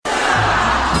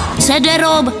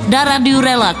CDRom na Radiu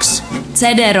Relax.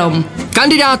 CDRom.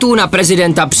 Kandidátů na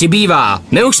prezidenta přibývá.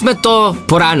 My už jsme to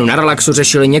po ránu na Relaxu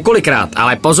řešili několikrát,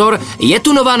 ale pozor, je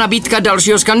tu nová nabídka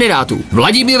dalšího z kandidátů.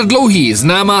 Vladimír Dlouhý,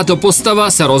 známá to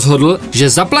postava, se rozhodl, že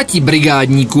zaplatí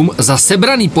brigádníkům za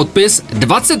sebraný podpis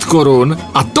 20 korun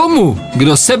a tomu,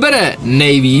 kdo sebere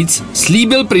nejvíc,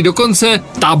 slíbil prý dokonce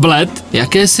tablet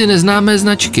jakési neznámé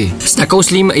značky. S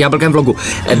nakouslým jablkem v logu.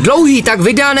 Dlouhý tak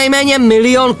vydá nejméně 1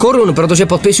 000 000 korun, protože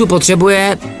podpisů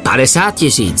potřebuje 50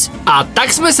 000. A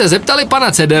tak jsme se zeptali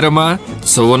pana CDRoma,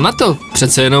 co on na to?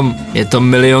 Přece jenom je to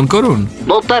 1 000 000 korun.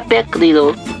 No to je pěkný,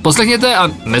 no. Poslechněte, a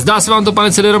nezdá se vám to,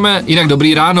 pane CDRome, jinak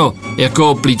dobrý ráno,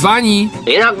 jako plýtvání?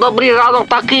 Jinak dobrý ráno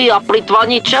taky, a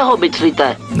plýtvání čeho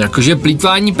myslíte? Jakože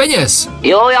plýtvání peněz.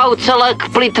 Jo, já ucelek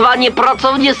plýtvání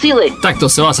pracovní síly. Tak to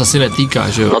se vás asi netýká,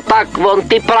 že jo? No tak on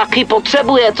ty praky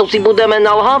potřebuje, co si budeme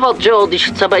nalhávat, že jo, když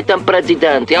chce být ten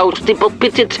prezident. Já už ty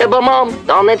podpisy třeba mám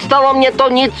a nestalo mě to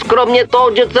nic, kromě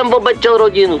toho, že jsem obečel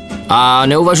rodinu. A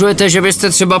neuvažujete, že byste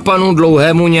třeba panu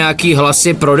Dlouhému nějaký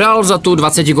hlasy prodal za tu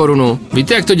 20 korunu?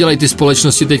 Víte, jak to dělají ty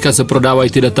společnosti teďka, co prodávají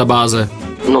ty databáze?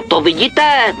 No to vidíte,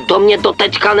 to mě to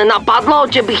teďka nenapadlo,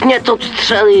 že bych něco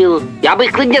střelil. Já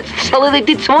bych klidně střelil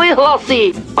ty svoje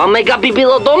hlasy a mega by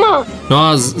bylo doma. No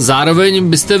a zároveň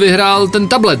byste vyhrál ten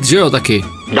tablet, že jo, taky?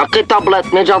 Jaký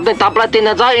tablet? Mě žádné tablety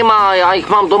nezajímá, já jich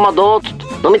mám doma dost.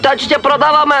 No my to ještě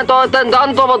prodáváme, to je ten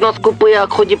Dan, to od nás kupuje, jak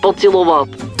chodí pocilovat.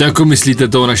 To jako myslíte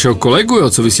toho našeho kolegu, jo,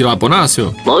 co vysílá po nás,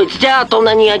 jo? No jistě, to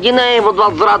není jediný, od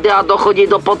vás z rádia dochodí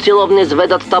do pocilovny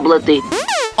zvedat tablety.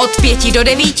 Od 5 do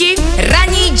 9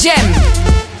 ranní džem.